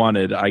it I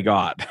wanted, I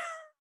got.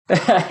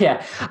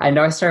 Yeah, I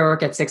know I started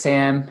work at 6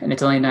 a.m. and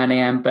it's only 9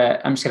 a.m.,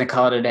 but I'm just going to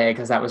call it a day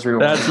because that was real.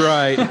 That's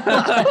right.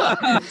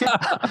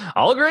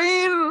 All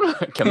green,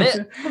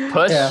 commit,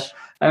 push. Yeah,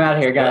 I'm out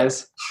of here,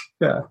 guys.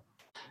 Yeah.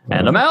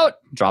 And I'm out.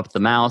 Drop the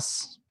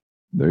mouse.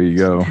 There you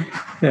go.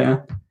 Yeah.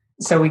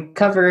 So we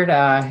covered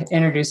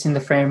introducing the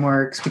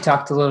frameworks. We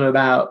talked a little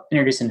about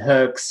introducing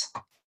hooks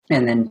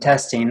and then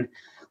testing.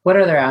 What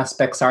other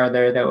aspects are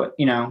there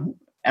that,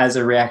 as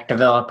a React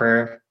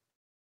developer,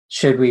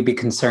 should we be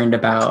concerned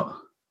about?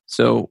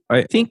 So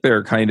I think there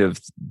are kind of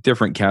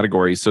different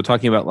categories. So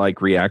talking about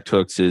like React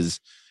hooks is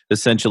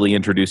essentially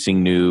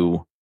introducing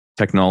new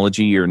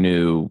technology or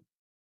new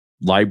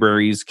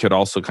libraries could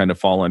also kind of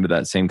fall under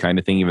that same kind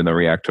of thing, even though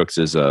React hooks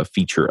is a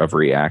feature of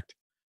React.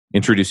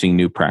 Introducing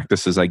new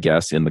practices, I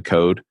guess, in the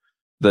code.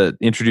 The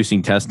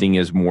introducing testing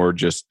is more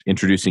just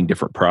introducing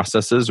different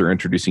processes or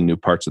introducing new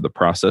parts of the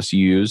process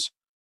you use.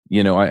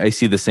 I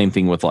see the same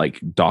thing with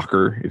like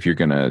Docker. If you're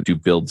going to do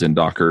builds in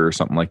Docker or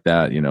something like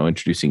that,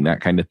 introducing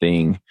that kind of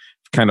thing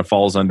kind of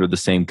falls under the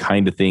same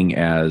kind of thing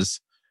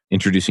as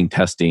introducing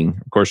testing.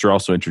 Of course, you're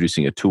also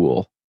introducing a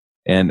tool.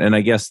 And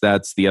I guess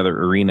that's the other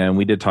arena. And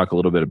we did talk a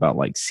little bit about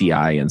like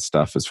CI and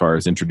stuff as far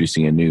as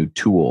introducing a new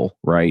tool,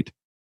 right?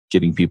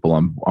 Getting people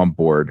on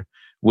board.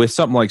 With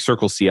something like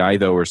Circle CI,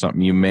 though, or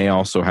something, you may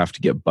also have to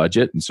get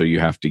budget. And so you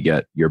have to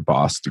get your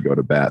boss to go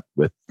to bat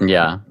with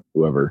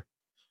whoever.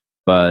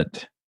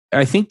 But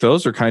I think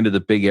those are kind of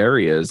the big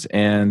areas.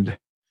 And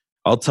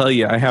I'll tell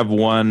you, I have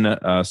one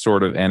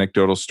sort of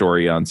anecdotal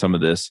story on some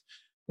of this.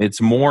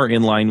 It's more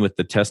in line with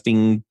the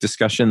testing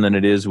discussion than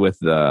it is with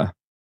the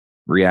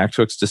React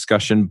hooks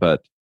discussion.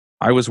 But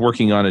I was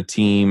working on a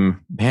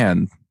team,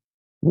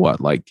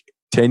 like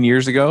 10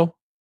 years ago?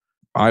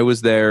 I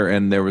was there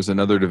and there was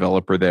another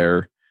developer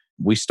there.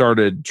 We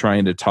started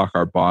trying to talk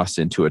our boss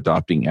into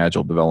adopting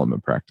agile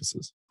development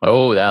practices.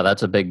 Oh, yeah,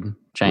 that's a big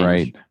change.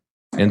 Right.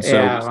 And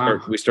so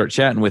we start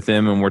chatting with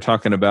him and we're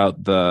talking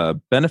about the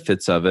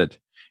benefits of it.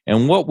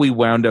 And what we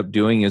wound up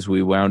doing is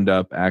we wound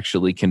up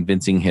actually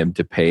convincing him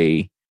to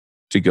pay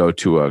to go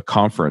to a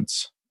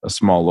conference a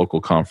small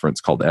local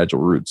conference called Agile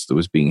Roots that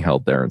was being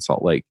held there in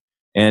Salt Lake.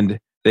 And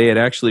they had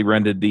actually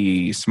rented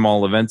the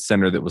small event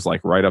center that was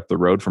like right up the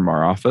road from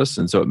our office.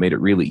 And so it made it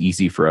really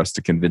easy for us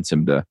to convince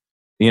him to,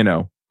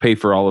 pay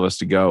for all of us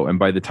to go. And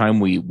by the time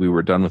we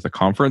were done with the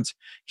conference,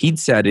 he'd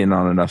sat in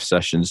on enough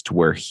sessions to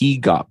where he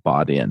got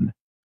bought in,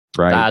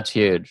 right? That's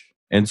huge.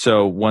 And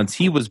so once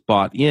he was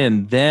bought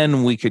in,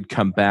 then we could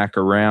come back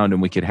around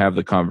and we could have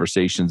the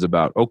conversations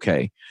about,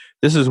 okay,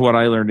 this is what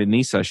I learned in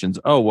these sessions.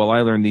 Oh, well,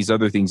 I learned these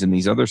other things in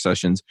these other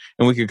sessions.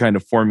 And we could kind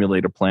of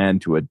formulate a plan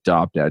to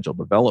adopt Agile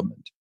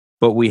development.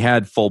 But we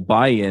had full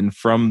buy-in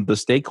from the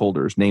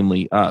stakeholders,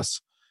 namely us.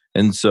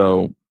 And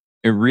so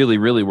it really,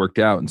 really worked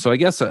out. And so I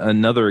guess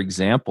another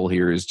example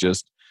here is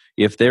just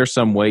if there's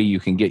some way you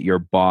can get your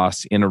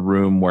boss in a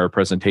room where a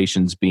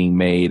presentation's being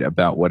made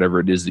about whatever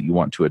it is that you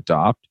want to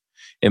adopt,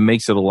 it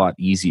makes it a lot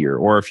easier.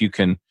 Or if you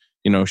can,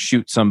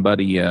 shoot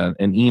somebody an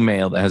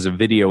email that has a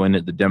video in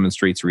it that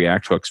demonstrates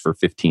React hooks for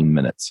 15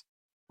 minutes,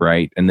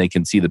 right? And they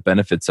can see the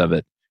benefits of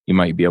it. You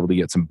might be able to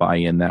get some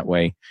buy-in that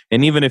way.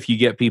 And even if you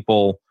get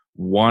people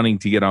wanting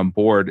to get on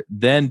board,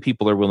 then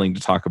people are willing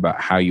to talk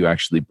about how you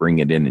actually bring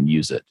it in and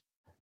use it.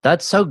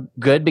 That's so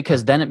good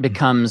because then it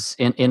becomes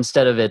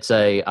instead of it's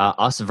a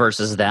us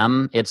versus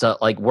them, it's a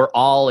like we're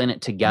all in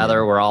it together.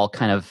 Yeah. We're all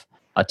kind of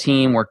a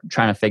team. We're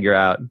trying to figure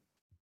out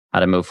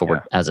how to move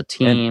forward as a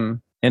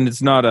team. And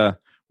it's not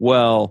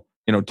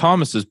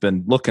Thomas has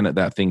been looking at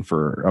that thing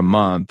for a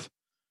month,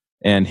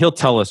 and he'll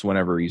tell us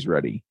whenever he's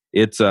ready.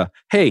 It's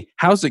hey,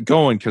 how's it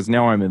going? Because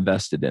now I'm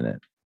invested in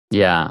it.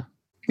 Yeah,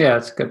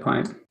 that's a good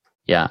point.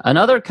 Yeah,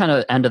 another kind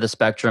of end of the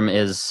spectrum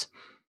is,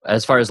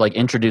 as far as like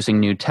introducing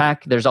new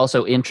tech, there's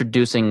also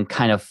introducing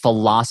kind of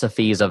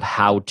philosophies of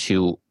how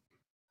to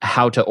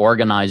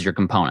organize your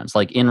components.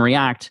 Like in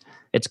React,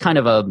 it's kind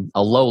of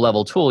a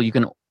low-level tool. You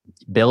can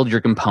build your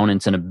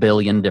components in a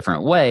billion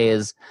different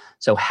ways.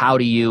 So how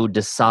do you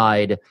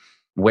decide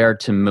where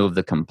to move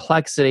the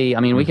complexity?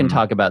 I mean, we can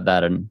talk about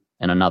that in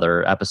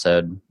another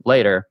episode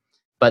later,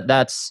 but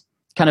that's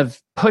kind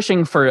of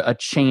pushing for a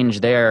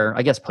change there.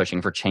 I guess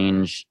pushing for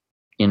change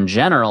in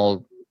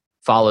general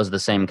follows the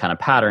same kind of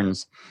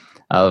patterns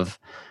of,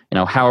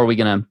 how are we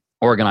going to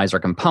organize our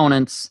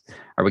components?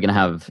 Are we going to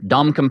have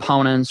dumb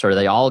components? Or are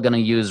they all going to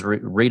use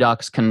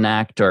Redux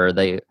Connect? Or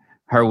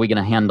how are we going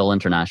to handle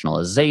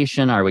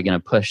internationalization? Are we going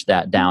to push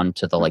that down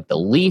to the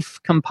leaf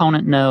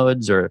component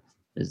nodes? Or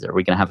are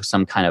we going to have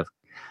some kind of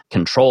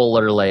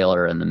controller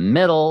layer in the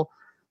middle?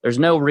 There's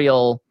no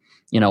real,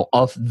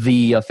 of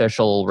the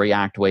official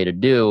React way to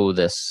do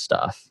this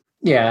stuff.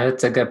 Yeah,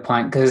 that's a good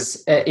point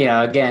because,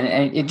 again,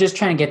 and just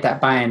trying to get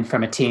that buy-in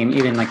from a team,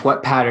 even like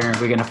what pattern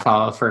are we going to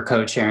follow for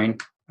code sharing?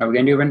 Are we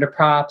going to do render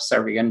props?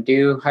 Are we going to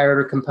do high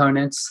order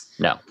components?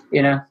 No.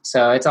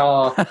 So it's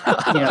all, So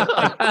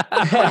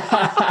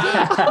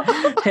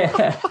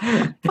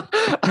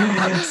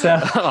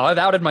I've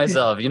outed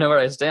myself. You know where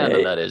I stand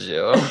on that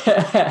issue.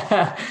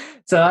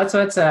 So that's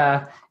what's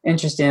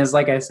interesting is,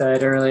 like I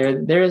said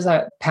earlier, there is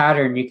a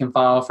pattern you can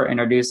follow for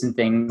introducing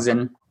things.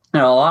 And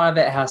a lot of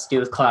it has to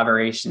do with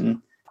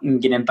collaboration and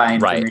getting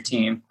buy-in from your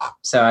team.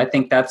 So I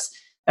think that's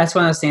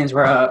one of those things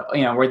where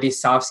where these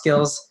soft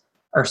skills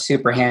are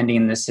super handy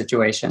in this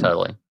situation.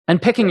 Totally. And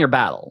picking your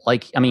battle.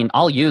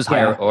 I'll use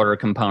higher order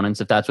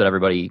components if that's what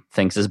everybody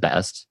thinks is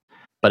best.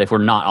 But if we're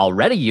not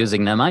already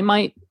using them, I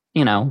might,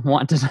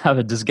 want to have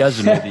a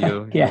discussion with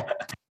you.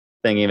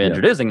 Thinking of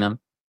introducing them.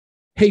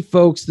 Hey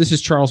folks, this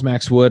is Charles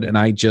Max Wood, and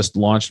I just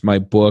launched my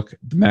book,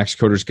 The Max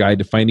Coder's Guide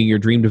to Finding Your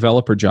Dream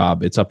Developer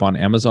Job. It's up on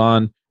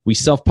Amazon. We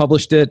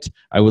self-published it.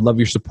 I would love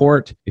your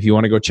support. If you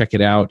want to go check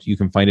it out, you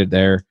can find it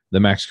there.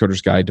 The Max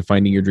Coder's Guide to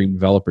Finding Your Dream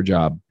Developer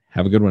Job.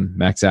 Have a good one.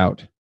 Max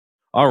out.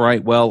 All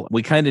right. Well,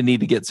 we kind of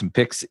need to get some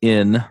picks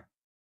in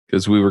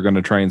because we were going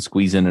to try and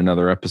squeeze in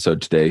another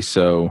episode today.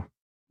 So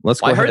let's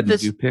go ahead and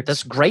do picks.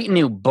 This great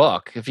new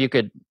book, if you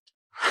could.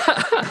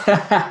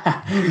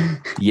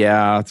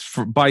 Yeah, it's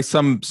by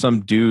some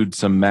dude,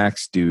 some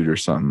Max dude or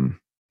something.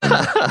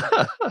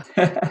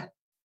 Yeah,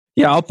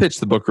 I'll pitch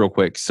the book real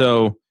quick.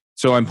 So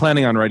I'm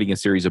planning on writing a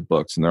series of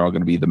books, and they're all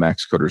going to be the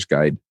Max Coder's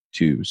Guide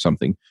to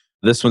something.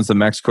 This one's the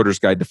Max Coder's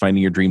Guide to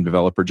Finding Your Dream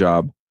Developer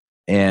Job,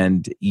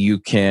 and you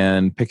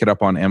can pick it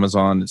up on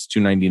Amazon. It's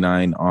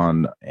 $2.99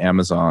 on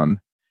Amazon.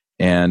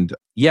 And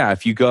yeah,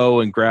 if you go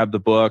and grab the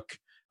book,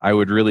 I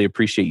would really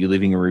appreciate you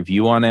leaving a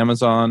review on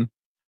Amazon.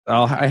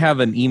 I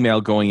have an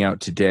email going out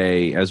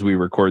today as we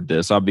record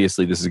this.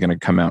 Obviously, this is going to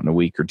come out in a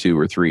week or 2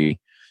 or 3.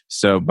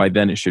 So by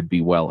then it should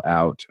be well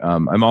out.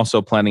 I'm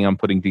also planning on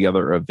putting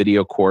together a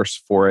video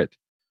course for it,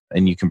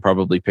 and you can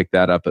probably pick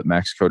that up at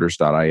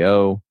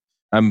maxcoders.io.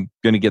 I'm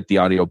going to get the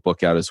audio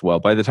book out as well.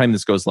 By the time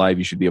this goes live,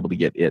 you should be able to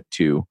get it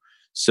too.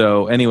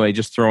 So anyway,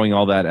 just throwing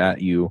all that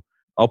at you.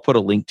 I'll put a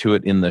link to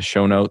it in the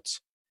show notes,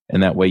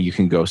 and that way you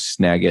can go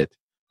snag it.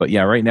 But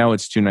yeah, right now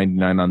it's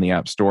 $2.99 on the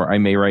App Store. I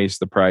may raise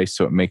the price,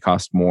 so it may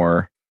cost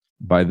more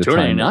by the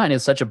time. $2.99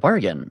 is such a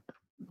bargain.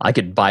 I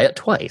could buy it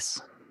twice.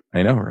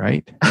 I know,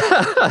 right?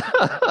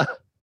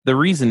 The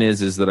reason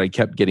is that I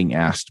kept getting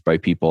asked by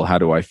people, how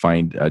do I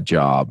find a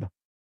job?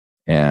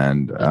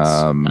 And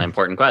That's an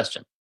important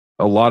question.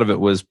 a lot of it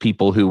was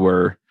people who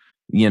were,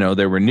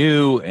 they were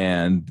new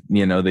and,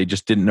 they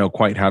just didn't know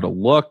quite how to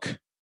look.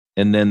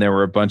 And then there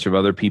were a bunch of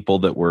other people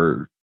that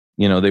were,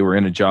 they were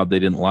in a job they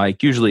didn't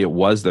like. Usually it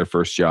was their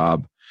first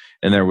job.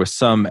 And there was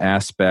some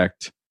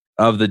aspect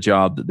of the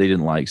job that they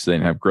didn't like. So they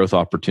didn't have growth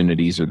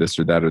opportunities or this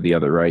or that or the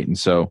other, right? And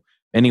so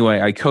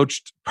anyway, I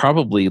coached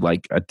probably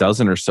like a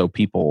dozen or so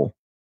people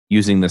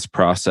using this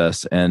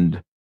process,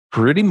 and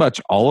pretty much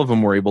all of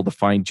them were able to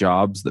find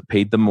jobs that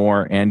paid them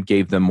more and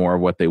gave them more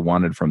of what they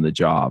wanted from the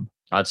job.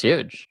 That's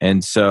huge.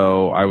 And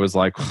so I was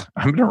like,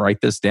 I'm going to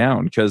write this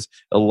down, because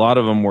a lot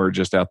of them were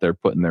just out there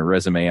putting their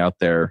resume out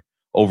there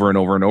over and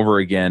over and over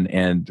again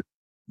and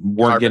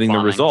weren't getting the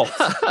results.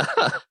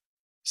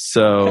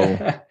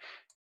 So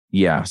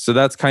yeah, so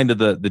that's kind of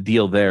the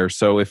deal there.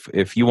 So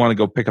if you want to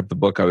go pick up the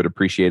book, I would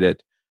appreciate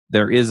it.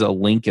 There is a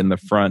link in the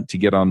front to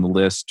get on the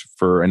list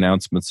for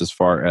announcements, as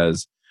far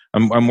as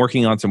I'm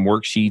working on some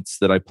worksheets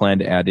that I plan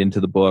to add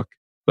into the book,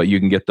 but you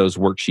can get those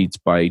worksheets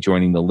by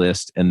joining the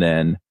list, and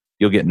then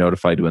you'll get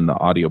notified when the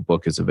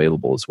audiobook is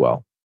available as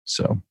well.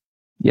 So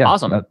yeah,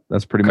 awesome.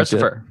 That's pretty much it.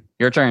 Christopher,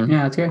 your turn.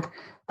 Yeah, that's good.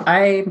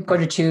 I'm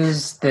going to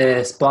choose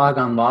this blog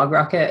on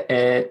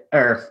LogRocket,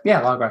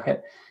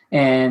 LogRocket.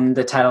 And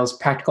the title is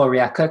Practical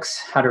React Hooks,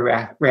 How to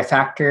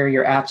Refactor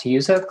Your App to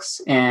Use Hooks.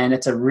 And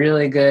it's a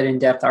really good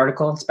in-depth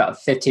article. It's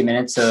about 15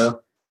 minutes.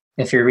 So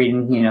if you're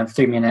reading,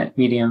 3-minute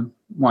medium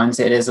ones,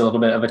 it is a little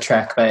bit of a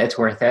trek, but it's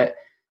worth it.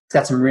 It's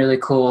got some really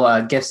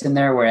cool GIFs in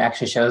there where it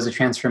actually shows the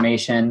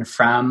transformation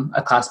from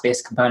a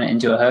class-based component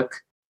into a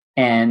hook.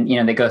 And,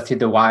 they go through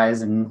the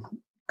whys and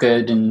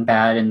good and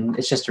bad. And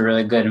it's just a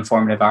really good,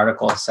 informative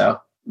article.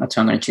 So that's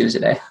what I'm going to choose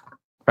today.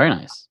 Very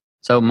nice.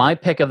 So my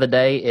pick of the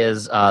day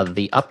is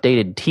the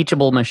updated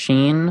Teachable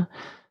Machine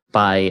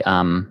by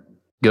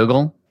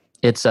Google.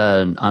 It's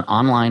an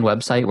online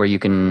website where you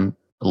can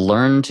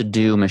learn to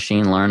do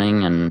machine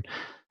learning and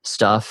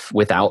stuff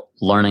without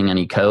learning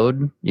any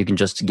code. You can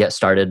just get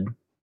started.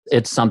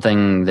 It's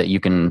something that you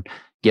can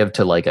give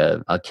to like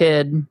a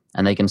kid,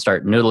 and they can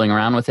start noodling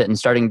around with it and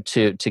starting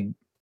to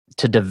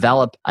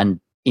develop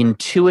an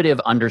intuitive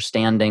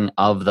understanding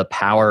of the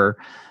power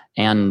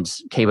and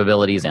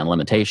capabilities and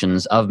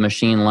limitations of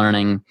machine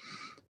learning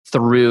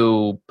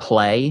through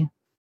play,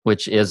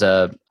 which is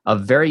a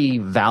very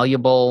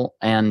valuable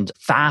and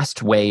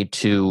fast way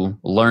to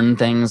learn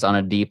things on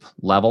a deep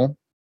level.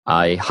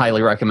 I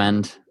highly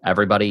recommend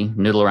everybody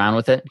noodle around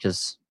with it,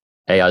 because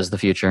AI is the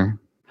future.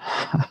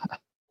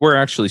 We're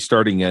actually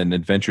starting an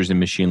Adventures in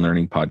Machine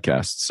Learning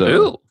podcast. So,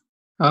 ooh.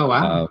 Oh,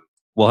 wow.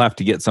 We'll have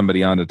to get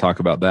somebody on to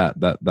talk about that.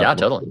 Yeah,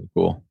 totally. Really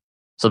cool.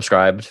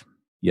 Subscribed.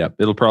 Yep.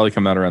 It'll probably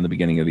come out around the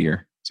beginning of the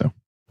year. So,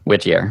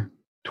 which year?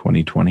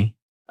 2020.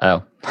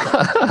 Oh.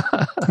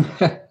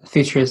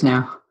 Future is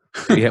now.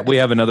 we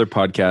have another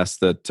podcast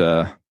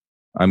that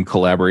I'm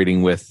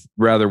collaborating with,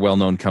 rather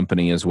well-known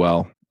company as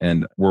well.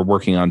 And we're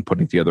working on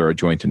putting together a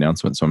joint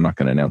announcement. So I'm not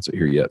going to announce it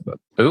here yet. But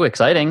ooh,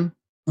 exciting.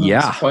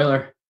 Yeah.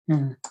 Spoiler.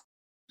 Yeah.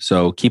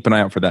 So keep an eye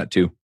out for that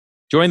too.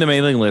 Join the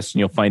mailing list and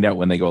you'll find out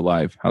when they go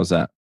live. How's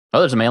that? Oh,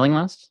 there's a mailing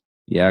list?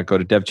 Yeah, go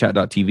to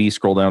devchat.tv,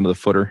 scroll down to the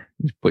footer,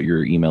 just put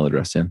your email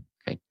address in.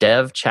 Okay,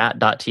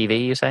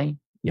 devchat.tv, you say?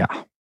 Yeah.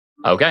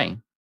 Okay.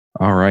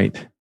 All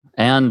right.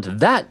 And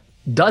that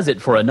does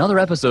it for another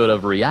episode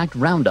of React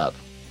Roundup.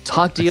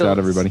 Talk to you. Thanks out,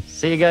 everybody.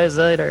 See you guys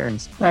later.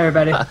 Bye,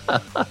 everybody.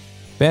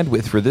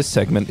 Bandwidth for this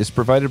segment is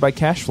provided by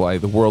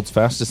CacheFly, the world's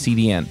fastest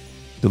CDN.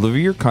 Deliver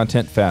your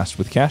content fast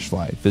with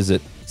CacheFly.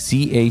 Visit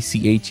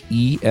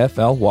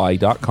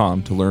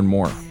CACHEFLY.com to learn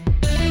more.